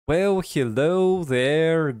Well, hello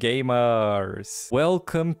there, gamers.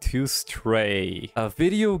 Welcome to Stray, a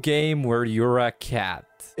video game where you're a cat.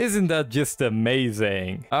 Isn't that just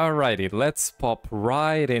amazing? Alrighty, let's pop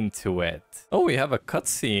right into it. Oh, we have a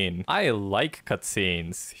cutscene. I like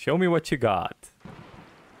cutscenes. Show me what you got.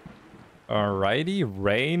 Alrighty,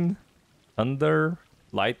 rain, thunder,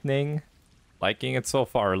 lightning. Liking it so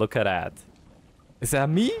far, look at that. Is that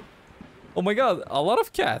me? Oh my god, a lot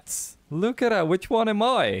of cats. Look at that, which one am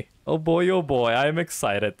I? Oh boy, I'm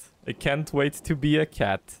excited. I can't wait to be a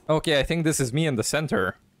cat. Okay, I think this is me in the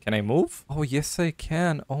center. Can I move? Oh, yes I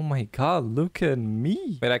can. Oh my god, look at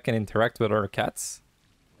me. Wait, I can interact with other cats?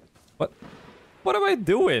 What? What am I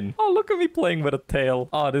doing? Oh, look at me playing with a tail.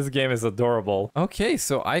 Oh, this game is adorable. Okay,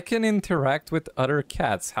 so I can interact with other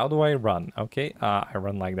cats. How do I run? Okay, I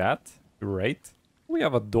run like that. Great. We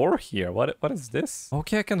have a door here. What is this?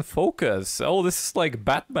 Okay, I can focus. Oh, this is like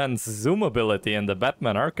Batman's zoom ability in the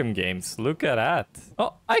Batman Arkham games. Look at that.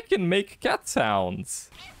 Oh, I can make cat sounds.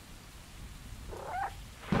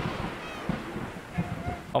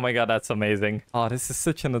 Oh my god, that's amazing. Oh, this is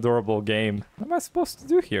such an adorable game. What am I supposed to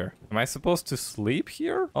do here? Am I supposed to sleep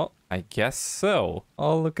here? Oh, I guess so.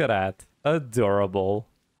 Oh, look at that. Adorable.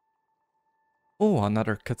 Oh,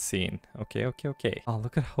 another cutscene. Okay. Oh,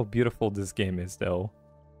 look at how beautiful this game is, though.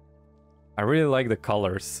 I really like the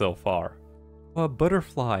colors so far. Oh, a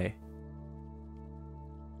butterfly.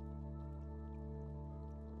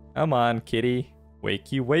 Come on, kitty.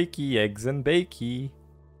 Wakey, eggs and bakey.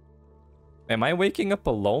 Am I waking up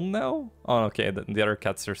alone now? Oh, okay, the other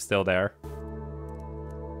cats are still there.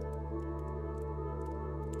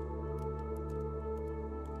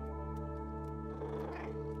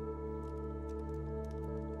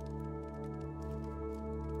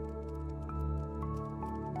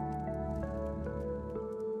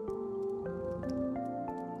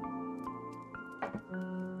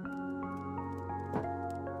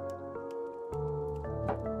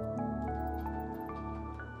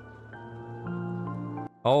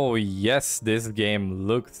 Oh yes, this game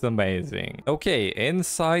looks amazing. Okay,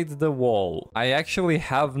 inside the wall. I actually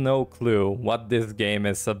have no clue what this game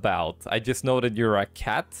is about. I just know that you're a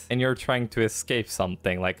cat and you're trying to escape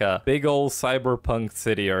something, like a big old cyberpunk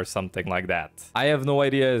city or something like that. I have no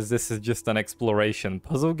idea if this is just an exploration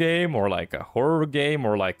puzzle game or like a horror game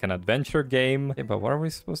or like an adventure game. Okay, but what are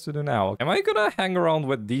we supposed to do now? Am I gonna hang around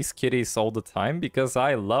with these kitties all the time? Because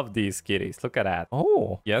I love these kitties. Look at that.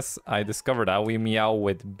 Oh, yes, I discovered that. We meow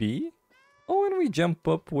with B. Oh, and we jump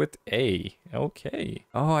up with A. Okay.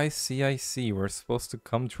 Oh, I see. We're supposed to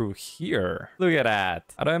come through here. Look at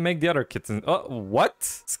that. How do I make the other kittens? Oh,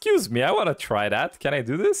 what? Excuse me, I want to try that. Can I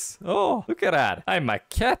do this? Oh, look at that. I'm a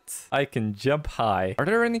cat. I can jump high. Are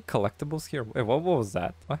there any collectibles here? Wait, what was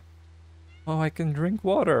that? What? Oh, I can drink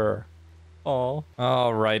water. Oh.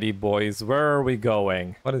 Alrighty, boys. Where are we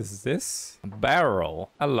going? What is this? A barrel.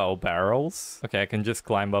 Hello, barrels. Okay, I can just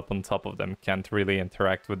climb up on top of them. Can't really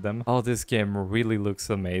interact with them. Oh, this game really looks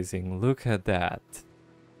amazing. Look at that.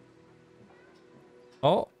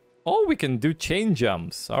 Oh, we can do chain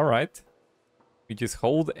jumps. Alright. We just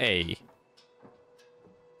hold A.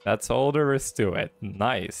 That's all there is to it.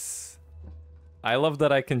 Nice. I love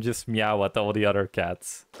that I can just meow at all the other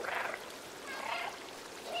cats.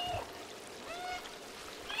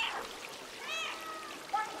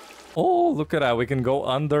 Oh, look at that. We can go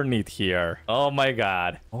underneath here. Oh my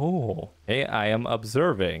god. Oh, hey, I am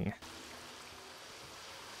observing.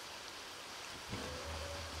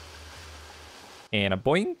 And a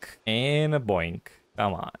boink. And a boink.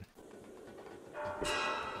 Come on.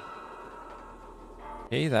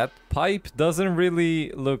 Hey, that pipe doesn't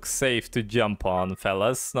really look safe to jump on,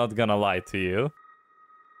 fellas. Not gonna lie to you.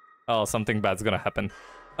 Oh, something bad's gonna happen.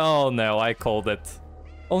 Oh no, I called it.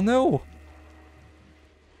 Oh no.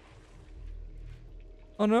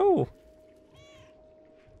 Oh no!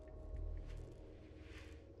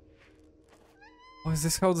 Oh, is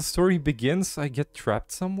this how the story begins? I get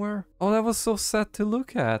trapped somewhere? Oh, that was so sad to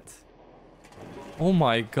look at. Oh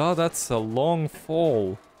my god, that's a long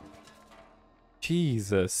fall.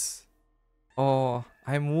 Jesus. Oh,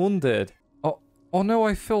 I'm wounded. Oh no,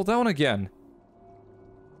 I fell down again.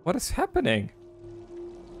 What is happening?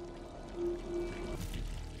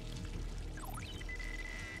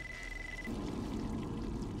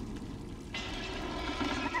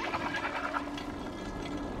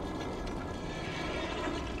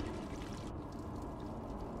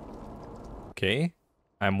 Okay,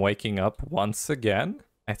 I'm waking up once again.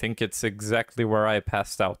 I think it's exactly where I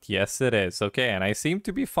passed out. Yes, it is. Okay, and I seem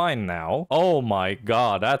to be fine now. Oh my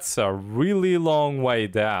god, that's a really long way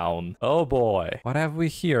down. Oh boy. What have we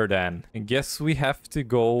here then? I guess we have to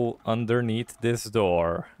go underneath this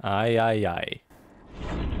door. Aye, aye, aye.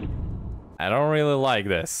 I don't really like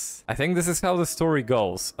this. I think this is how the story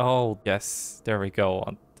goes. Oh, yes. There we go.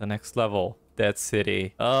 On the next level. Dead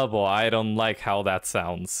City. Oh boy, I don't like how that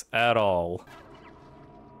sounds at all.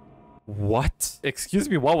 What? Excuse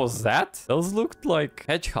me, what was that? Those looked like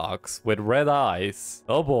hedgehogs with red eyes.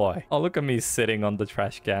 Oh boy. Oh, look at me sitting on the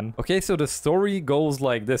trash can. Okay, so the story goes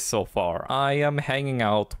like this so far. I am hanging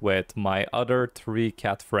out with my other 3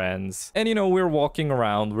 cat friends. And you know, we're walking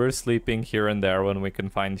around, we're sleeping here and there when we can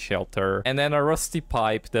find shelter. And then a rusty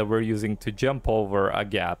pipe that we're using to jump over a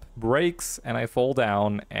gap breaks and I fall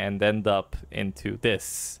down and end up into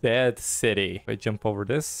this dead city. If I jump over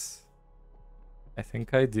this... I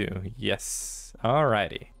think I do. Yes.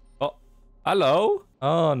 Alrighty. Oh, hello?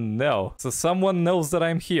 Oh, no. So someone knows that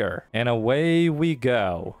I'm here. And away we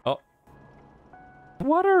go. Oh.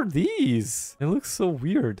 What are these? It looks so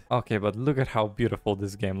weird. Okay, but look at how beautiful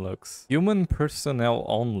this game looks. Human personnel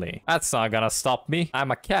only. That's not gonna stop me.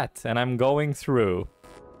 I'm a cat and I'm going through.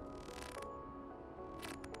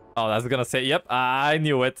 Oh, that's gonna say, yep, I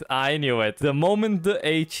knew it. I knew it. The moment the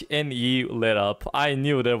H and E lit up, I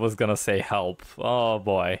knew that was gonna say help. Oh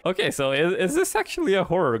boy. Okay, so is this actually a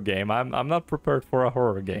horror game? I'm not prepared for a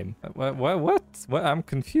horror game. What? I'm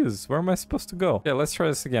confused. Where am I supposed to go? Yeah, let's try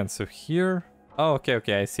this again. So here... Oh,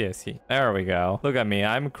 okay, I see. There we go. Look at me,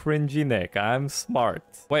 I'm CringyNick. I'm smart.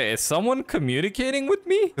 Wait, is someone communicating with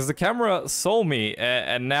me? Because the camera saw me,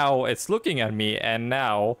 and now it's looking at me, and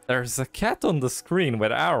now there's a cat on the screen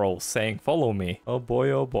with arrows saying, follow me. Oh boy.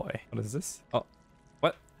 What is this? Oh,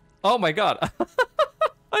 what? Oh my god.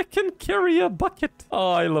 I can carry a bucket.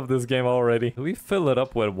 Oh, I love this game already. Do we fill it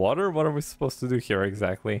up with water? What are we supposed to do here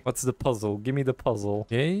exactly? What's the puzzle? Give me the puzzle.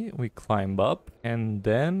 Okay, we climb up and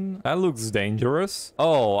then... That looks dangerous.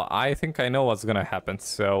 Oh, I think I know what's gonna happen.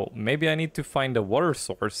 So maybe I need to find a water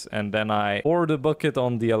source and then I pour the bucket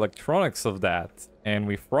on the electronics of that. And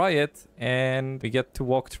we fry it and we get to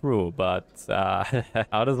walk through. But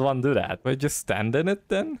how does one do that? Do I just stand in it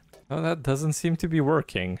then? Oh, that doesn't seem to be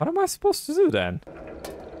working. What am I supposed to do then?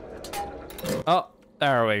 Oh,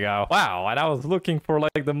 there we go. Wow, and I was looking for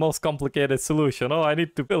like the most complicated solution. Oh, I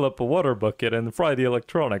need to fill up a water bucket and fry the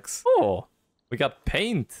electronics. Oh, we got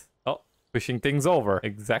paint. Oh, pushing things over.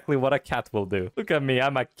 Exactly what a cat will do. Look at me,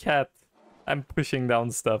 I'm a cat. I'm pushing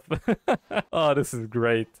down stuff. Oh, this is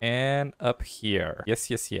great. And up here. Yes.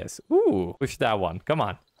 Ooh, push that one. Come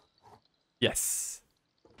on. Yes.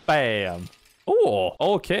 Bam. Oh,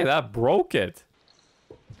 okay, that broke it.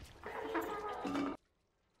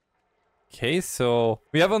 Okay, so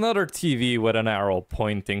we have another TV with an arrow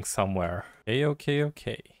pointing somewhere. Okay.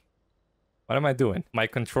 What am I doing? My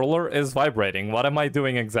controller is vibrating. What am I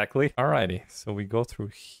doing exactly? Alrighty, so we go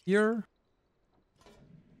through here.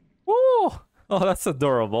 Oh, that's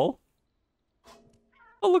adorable.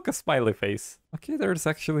 Oh, look, a smiley face. Okay, there's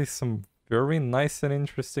actually some very nice and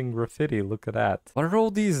interesting graffiti. Look at that. What are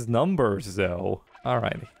all these numbers, though?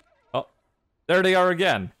 Alrighty. Oh, there they are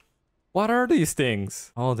again. What are these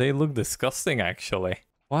things? Oh, they look disgusting, actually.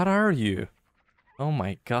 What are you? Oh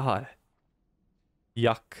my god.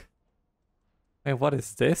 Yuck. Wait, what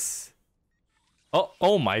is this?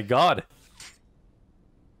 Oh my god.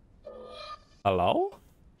 Hello?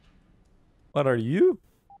 What are you?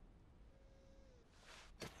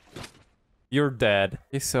 You're dead.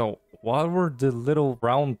 Okay, so what were the little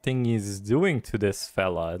round thingies doing to this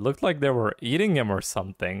fella? It looked like they were eating him or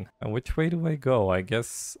something. And which way do I go? I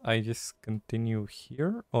guess I just continue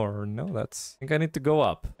here? Or no, I think I need to go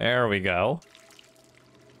up. There we go.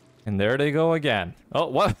 And there they go again. Oh,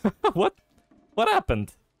 what? What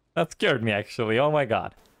happened? That scared me, actually. Oh my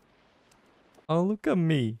god. Oh, look at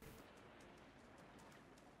me.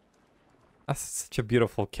 That's such a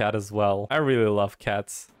beautiful cat as well. I really love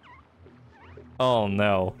cats. Oh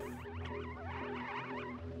no.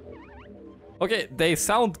 Okay, they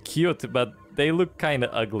sound cute, but they look kind of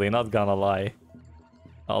ugly, not gonna lie.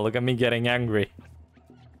 Oh, look at me getting angry.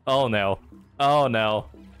 Oh no. Oh no.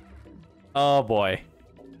 Oh boy.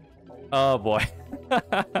 Oh boy.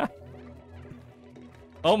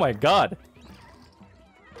 Oh my god.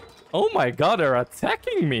 Oh my god, they're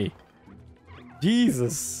attacking me.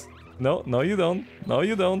 Jesus. No, no you don't. No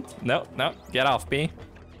you don't. No, no. Get off me.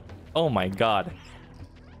 Oh my god.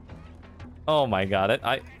 Oh my god.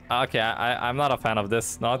 I'm not a fan of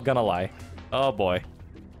this. Not gonna lie. Oh boy.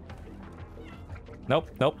 Nope.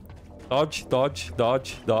 Dodge.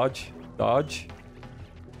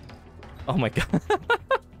 Oh my god.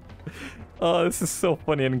 Oh, this is so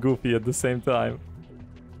funny and goofy at the same time.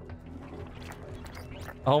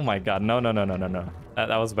 Oh my god, no, no, no, no, no, no.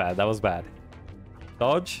 That was bad, that was bad.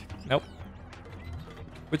 Dodge? Nope.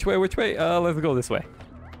 Which way, which way? Let's go this way.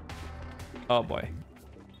 Oh boy.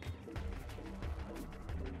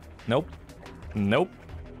 Nope. Nope.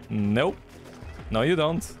 Nope. No, you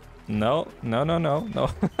don't. No, no, no, no,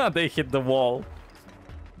 no. They hit the wall.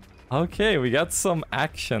 Okay, we got some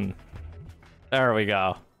action. There we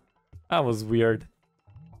go. That was weird.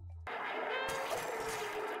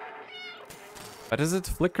 Why does it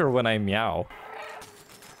flicker when I meow?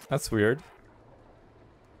 That's weird.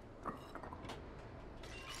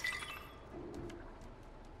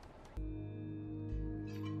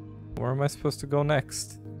 Where am I supposed to go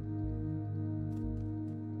next?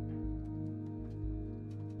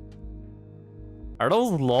 Are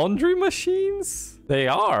those laundry machines? They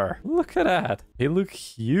are. Look at that. They look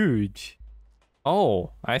huge.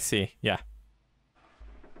 Oh, I see. Yeah.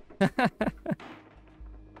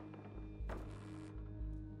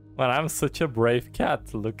 Well, I'm such a brave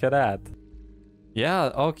cat. Look at that.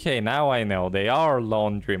 Yeah, okay, now I know. They are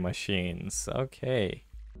laundry machines. Okay.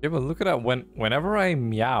 Yeah, but look at that. Whenever I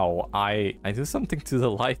meow, I do something to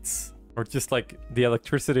the lights. Or just like the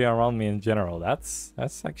electricity around me in general. That's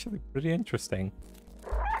actually pretty interesting.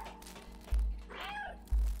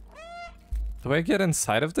 Do I get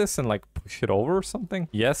inside of this and like push it over or something?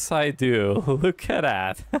 Yes, I do. Look at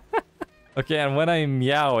that. Okay, and when I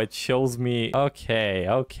meow, it shows me... Okay,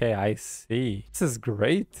 okay, I see. This is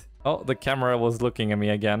great. Oh, the camera was looking at me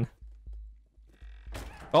again.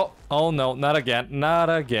 Oh, oh no, not again. Not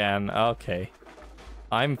again. Okay.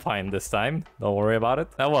 I'm fine this time. Don't worry about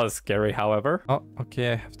it. That was scary, however. Oh,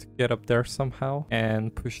 okay, I have to get up there somehow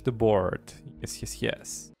and push the board. Yes, yes,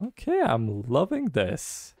 yes. Okay, I'm loving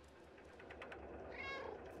this.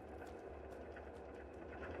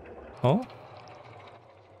 Oh?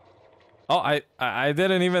 Oh, I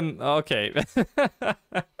didn't even... Okay.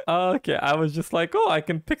 Okay, I was just like, oh, I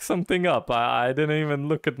can pick something up. I didn't even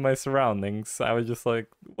look at my surroundings. I was just like,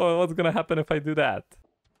 well, what's gonna happen if I do that?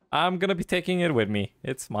 I'm gonna be taking it with me.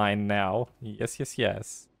 It's mine now. Yes, yes,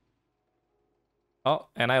 yes. Oh,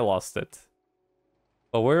 and I lost it.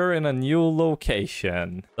 But we're in a new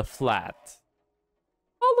location. The flat.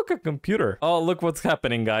 Oh, look, a computer. Oh, look what's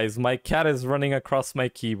happening, guys. My cat is running across my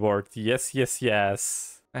keyboard. Yes, yes,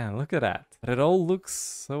 yes. Man, look at that. But it all looks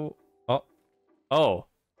so... Oh. Oh.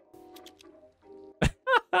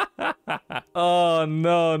 Oh,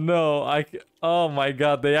 no, no. Oh my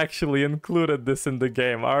god, they actually included this in the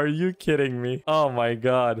game. Are you kidding me? Oh my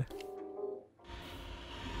god.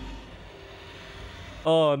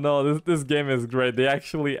 Oh no, this game is great. They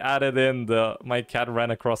actually added in the my cat ran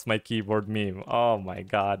across my keyboard meme. Oh my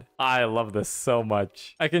god. I love this so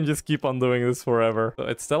much. I can just keep on doing this forever. So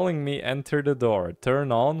it's telling me enter the door.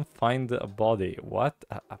 Turn on, find a body. What?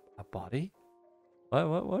 A body?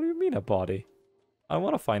 What do you mean a body? I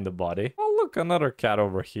want to find a body. Oh look, another cat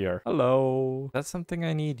over here. Hello. That's something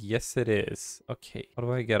I need? Yes it is. Okay, how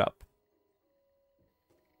do I get up?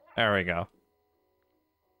 There we go.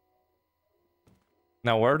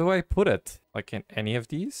 Now, where do I put it? Like in any of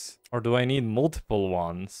these? Or do I need multiple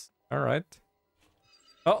ones? All right.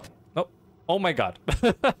 Oh, no. Oh my god.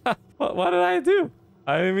 What did I do?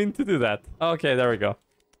 I didn't mean to do that. Okay, there we go.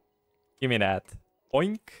 Give me that.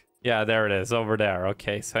 Boink. Yeah, there it is, over there.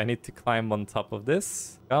 Okay, so I need to climb on top of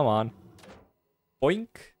this. Come on.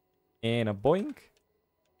 Boink. And a boink.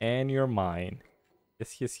 And you're mine.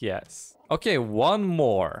 Yes, yes, yes. Okay, one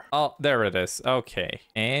more. Oh, there it is. Okay.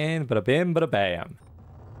 And bada bim, bada bam.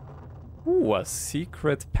 Ooh, a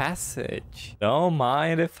secret passage. Don't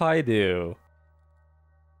mind if I do.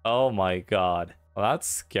 Oh my god. Well, that's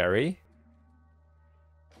scary.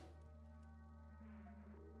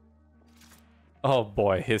 Oh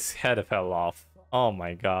boy, his head fell off. Oh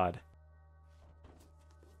my god.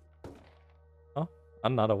 Oh,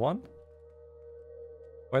 another one?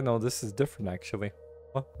 Wait, no, this is different actually.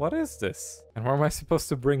 What is this? And where am I supposed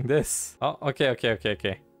to bring this? Oh, okay, okay, okay,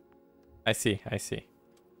 okay. I see, I see.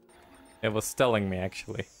 It was telling me,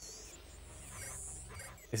 actually.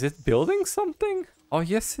 Is it building something? Oh,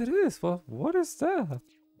 yes, it is. Well, what is that?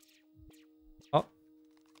 Oh.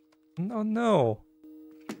 No, no.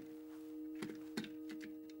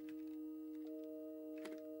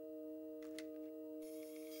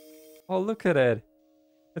 Oh, look at it.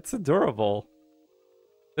 It's adorable.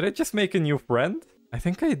 Did I just make a new friend? I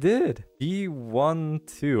think I did.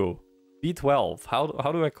 B12. B12.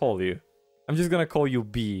 How do I call you? I'm just gonna call you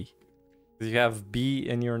B. You have B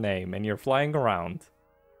in your name and you're flying around.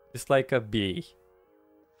 Just like a bee.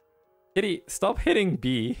 Kitty, stop hitting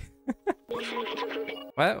B.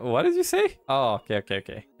 Why What did you say? Oh,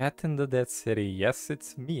 okay. Cat in the Dead City. Yes,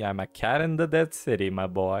 it's me. I'm a cat in the Dead City, my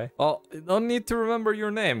boy. Oh, don't need to remember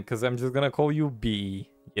your name, because I'm just gonna call you B.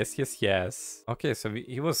 Yes. Okay, so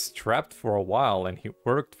he was trapped for a while and he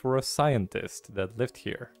worked for a scientist that lived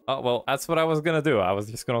here. Oh, well, that's what I was gonna do. I was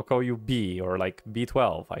just gonna call you B, or like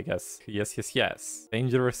B12, I guess. Yes.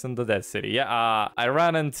 Dangerous in the Dead City. Yeah, I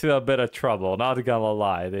ran into a bit of trouble, not gonna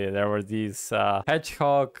lie. There were these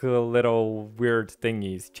hedgehog little weird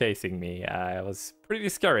thingies chasing me. It was pretty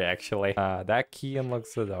scary, actually. That key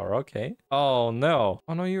unlocks the door. Okay. Oh, no.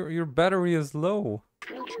 Oh, no, your battery is low.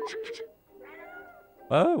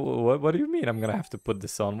 Oh, what do you mean I'm gonna have to put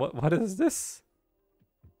this on? What is this?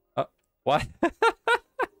 What?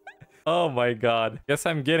 Oh my god. Guess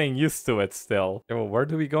I'm getting used to it still. Okay, well, where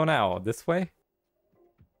do we go now? This way?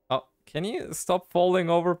 Oh, can you stop falling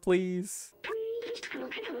over, please?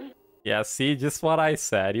 Yeah, see, just what I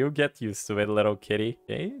said. You get used to it, little kitty.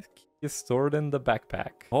 Okay, is stored in the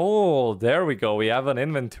backpack. Oh, there we go. We have an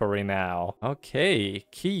inventory now. Okay,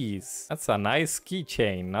 keys. That's a nice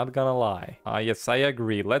keychain, not gonna lie. Yes, I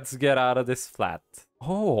agree. Let's get out of this flat.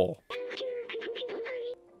 Oh.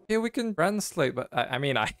 Okay, we can translate, but I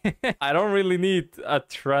mean, I don't really need a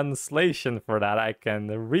translation for that. I can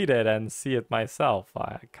read it and see it myself.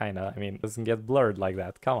 I mean, it doesn't get blurred like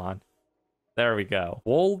that. Come on. There we go.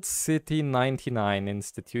 Walled City 99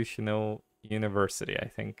 Institutional University, I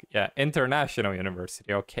think. Yeah, International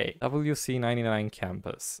University. Okay. WC99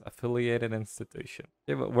 campus. Affiliated institution.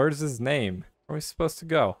 Okay, but where's his name? Where are we supposed to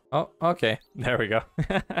go? Oh, okay. There we go.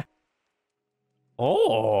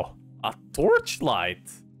 Oh, a torchlight.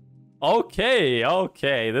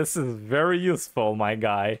 Okay. This is very useful, my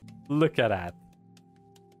guy. Look at that.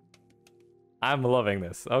 I'm loving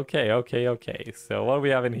this. Okay. So what do we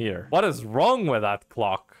have in here? What is wrong with that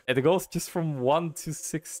clock? It goes just from 1 to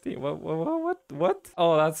 16. What?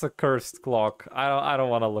 Oh, that's a cursed clock. I don't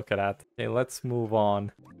want to look at that. Okay, let's move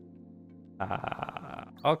on.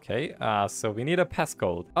 Okay. So we need a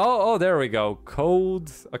passcode. Oh, there we go.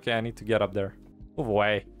 Code. Okay, I need to get up there. Move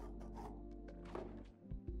away.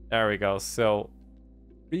 There we go. So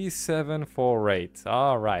 3748.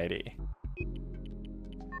 Alrighty.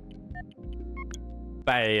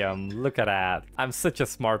 Bam, look at that. I'm such a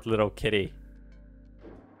smart little kitty.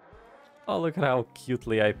 Oh, look at how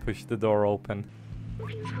cutely I pushed the door open.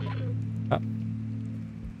 Oh.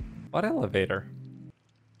 What elevator?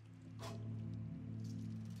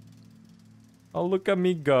 Oh, look at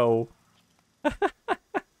me go.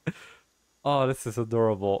 Oh, this is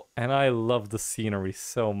adorable. And I love the scenery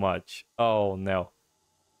so much. Oh, no.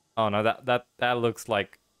 Oh, no, that looks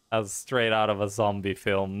like as straight out of a zombie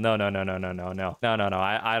film. No.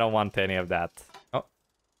 I don't want any of that. Oh,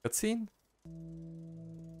 cutscene?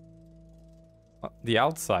 Oh, the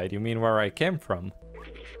outside? You mean where I came from?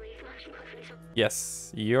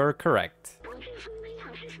 Yes, you're correct.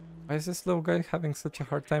 Why is this little guy having such a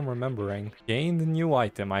hard time remembering? Gained a new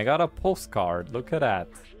item. I got a postcard. Look at that.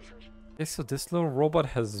 Okay, so this little robot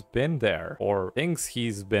has been there, or thinks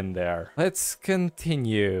he's been there. Let's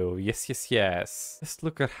continue. Yes. Just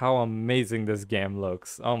look at how amazing this game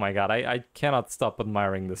looks. Oh my god, I cannot stop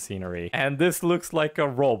admiring the scenery. And this looks like a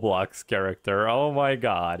Roblox character. Oh my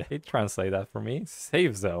god. Hey, translate that for me.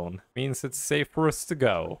 Safe zone. Means it's safe for us to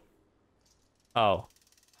go. Oh.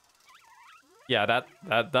 Yeah, that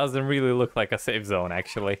doesn't really look like a safe zone,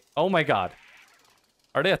 actually. Oh my god.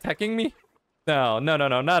 Are they attacking me? No,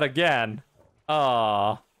 not again.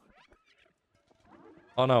 Oh.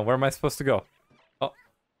 Oh no, where am I supposed to go? Oh,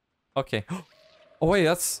 okay. Oh wait,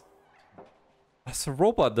 that's a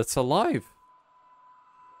robot that's alive.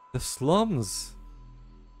 The Slums.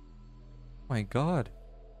 Oh my god.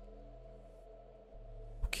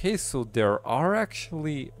 Okay, so there are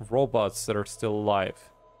actually robots that are still alive.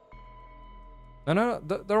 No,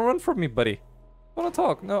 don't run from me, buddy. I wanna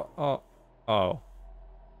talk. No. Oh.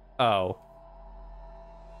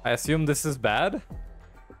 I assume this is bad?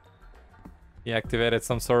 He activated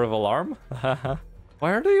some sort of alarm?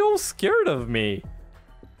 Why are they all scared of me?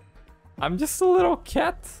 I'm just a little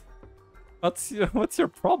cat. What's your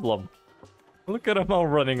problem? Look at them all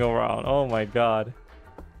running around. Oh my god.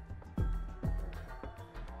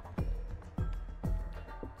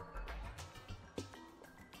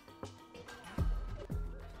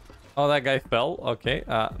 Oh, that guy fell. Okay.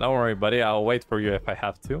 Don't worry, buddy. I'll wait for you if I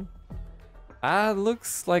have to.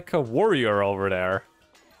 Looks like a warrior over there.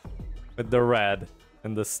 With the red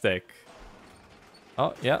and the stick.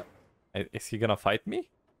 Oh, yeah. Is he gonna fight me?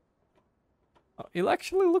 Oh, he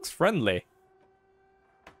actually looks friendly.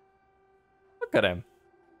 Look at him.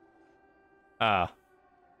 Is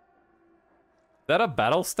that a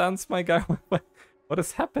battle stance, my guy? What What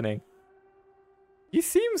is happening? He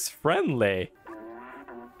seems friendly.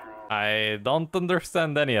 I don't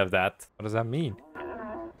understand any of that. What does that mean?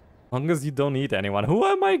 As long as you don't eat anyone. Who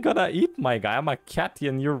am I gonna eat, my guy? I'm a cat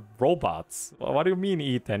and you're robots. What do you mean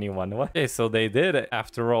eat anyone? What? Okay, so they did,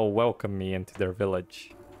 after all, welcome me into their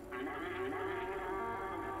village.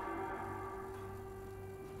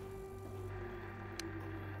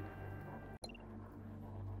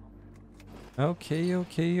 Okay,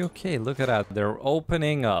 okay, okay. Look at that. They're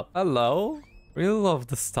opening up. Hello? Really love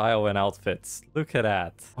the style and outfits. Look at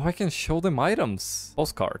that. Oh, I can show them items.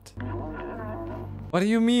 Postcard. What do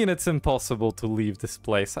you mean it's impossible to leave this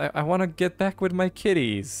place? I want to get back with my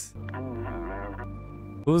kitties.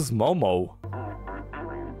 Who's Momo?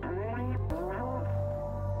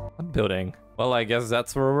 What building? Well, I guess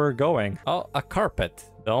that's where we're going. Oh, a carpet.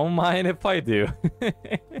 Don't mind if I do.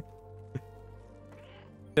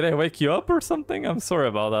 Did I wake you up or something? I'm sorry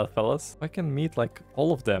about that, fellas. I can meet like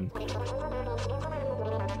all of them.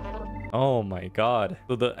 Oh my god.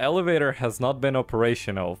 So the elevator has not been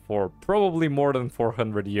operational for probably more than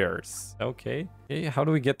 400 years. Okay. Okay, how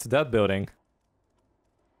do we get to that building?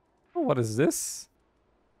 Oh, what is this?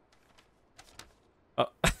 Oh.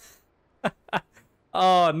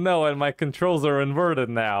 Oh no, and my controls are inverted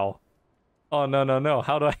now. Oh no, no, no.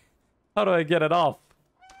 How do I get it off?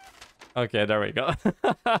 Okay, there we go.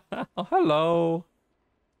 Oh, hello.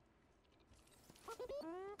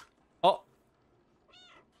 Oh.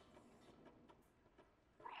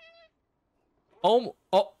 Oh.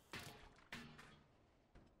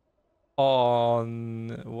 Oh.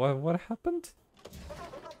 What happened?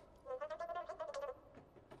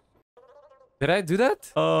 Did I do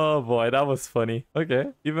that? Oh boy, that was funny. Okay.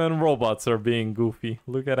 Even robots are being goofy.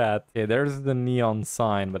 Look at that. Okay, there's the neon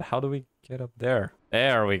sign, but how do we get up there?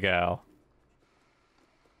 There we go.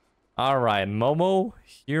 Alright, Momo,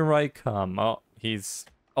 here I come. Oh, he's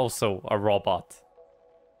also a robot.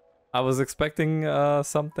 I was expecting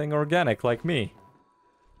something organic like me.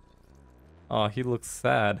 Oh, he looks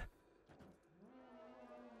sad.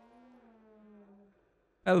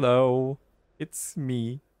 Hello, it's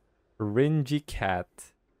me, Cringy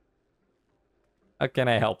Cat. How can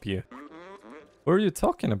I help you? What are you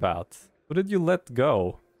talking about? Who did you let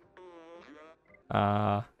go?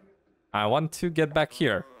 I want to get back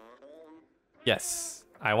here. Yes,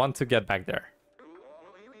 I want to get back there.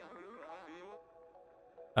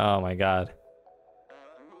 Oh my god.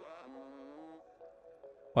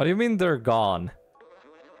 What do you mean they're gone?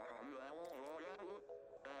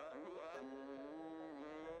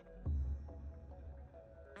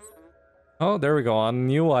 Oh, there we go. A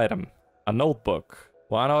new item. A notebook.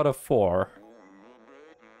 1 out of 4.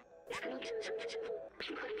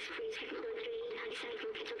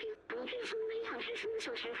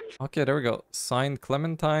 Okay, there we go. Signed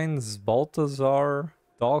Clementines, Baltazar,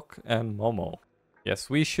 Doc, and Momo. Yes,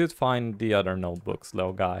 we should find the other notebooks,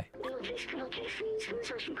 little guy.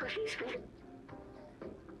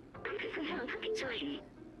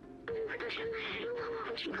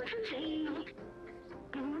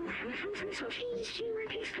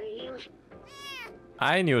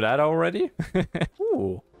 I knew that already.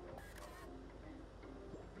 Ooh.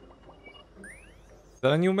 Is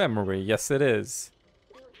that a new memory? Yes, it is.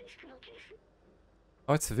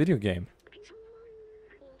 Oh, it's a video game.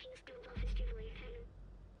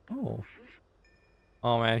 Oh.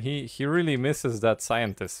 Oh man, he really misses that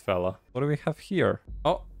scientist fella. What do we have here?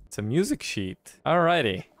 Oh, it's a music sheet.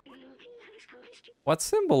 Alrighty. What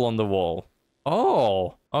symbol on the wall?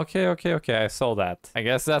 Oh, okay, I saw that. I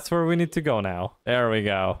guess that's where we need to go now. There we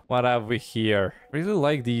go. What have we here? I really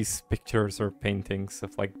like these pictures or paintings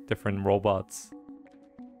of like different robots.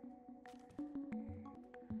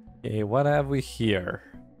 Okay, what have we here?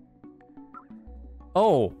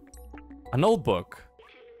 Oh, a notebook.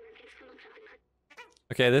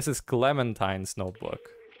 Okay, this is Clementine's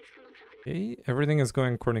notebook. Okay, everything is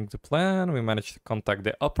going according to plan. We managed to contact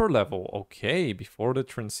the upper level. Okay, before the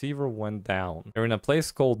transceiver went down. They're in a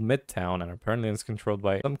place called Midtown, and apparently it's controlled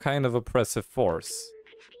by some kind of oppressive force.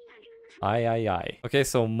 Aye. Okay,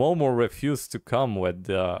 so Momo refused to come with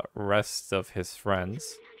the rest of his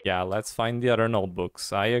friends. Yeah, let's find the other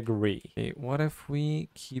notebooks. I agree. Okay, what if we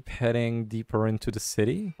keep heading deeper into the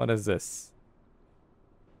city? What is this?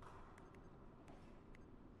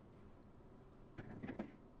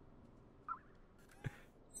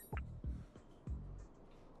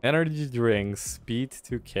 Energy drinks, speed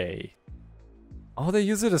 2k. Oh, they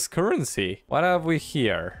use it as currency. What have we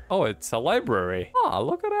here? Oh, it's a library. Oh,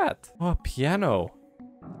 look at that. Oh, a piano.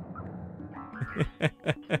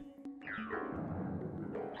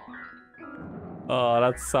 Oh,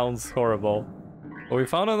 that sounds horrible. Well, we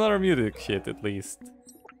found another music shit at least.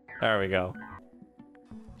 There we go.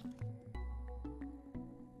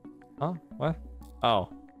 Huh? What? Oh.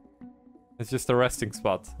 It's just a resting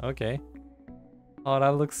spot. Okay. Oh,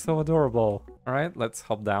 that looks so adorable. Alright, let's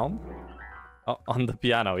hop down. Oh, on the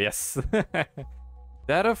piano, yes.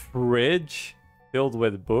 That a fridge filled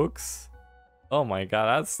with books? Oh my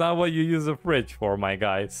god, that's not what you use a fridge for, my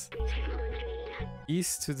guys.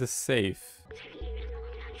 Keys to the safe.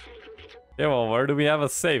 Yeah, well, where do we have a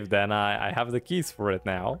safe then? I have the keys for it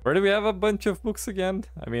now. Where do we have a bunch of books again?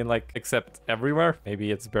 I mean, like, except everywhere. Maybe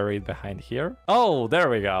it's buried behind here. Oh, there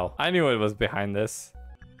we go. I knew it was behind this.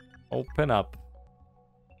 Open up.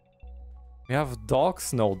 We have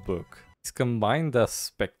Doc's notebook. He's combined the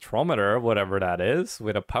spectrometer, whatever that is,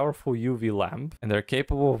 with a powerful UV lamp, and they're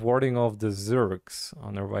capable of warding off the zurks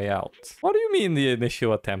on their way out. What do you mean the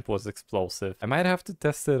initial attempt was explosive? I might have to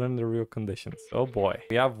test it under real conditions. Oh boy.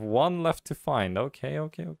 We have one left to find. Okay,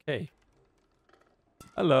 okay, okay.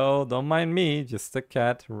 Hello, don't mind me, just a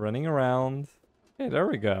cat running around. Okay, there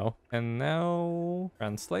we go. And now...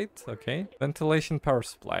 translate, okay. Ventilation power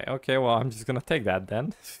supply. Okay, well, I'm just gonna take that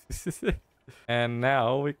then. And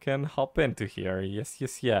now we can hop into here. Yes,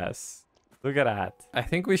 yes, yes. Look at that. I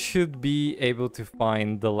think we should be able to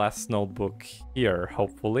find the last notebook here,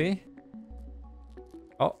 hopefully.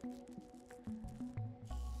 Oh.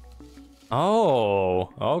 Oh,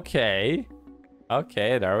 okay.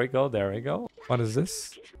 Okay, there we go, there we go. What is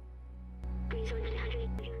this?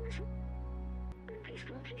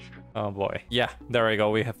 Oh boy. Yeah, there we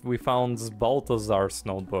go. We found Balthazar's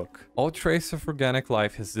notebook. All trace of organic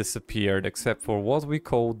life has disappeared except for what we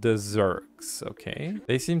call the zurks, okay?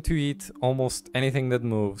 They seem to eat almost anything that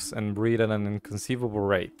moves and breed at an inconceivable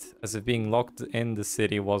rate, as if being locked in the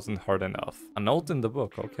city wasn't hard enough. A note in the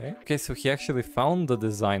book, okay? Okay, so he actually found the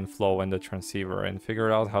design flaw in the transceiver and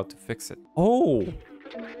figured out how to fix it. Oh!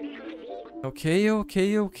 Okay,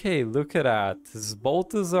 okay, okay, look at that.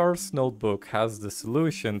 Balthazar's notebook has the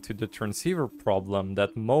solution to the transceiver problem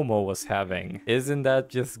that Momo was having. Isn't that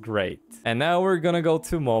just great? And now we're gonna go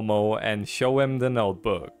to Momo and show him the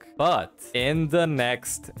notebook. But in the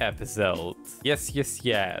next episode. Yes, yes,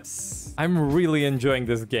 yes. I'm really enjoying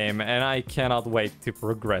this game and I cannot wait to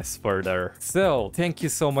progress further. So, thank you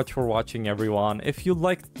so much for watching, everyone. If you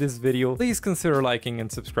liked this video, please consider liking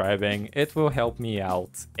and subscribing. It will help me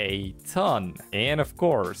out a ton. And of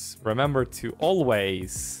course, remember to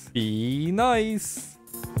always be nice.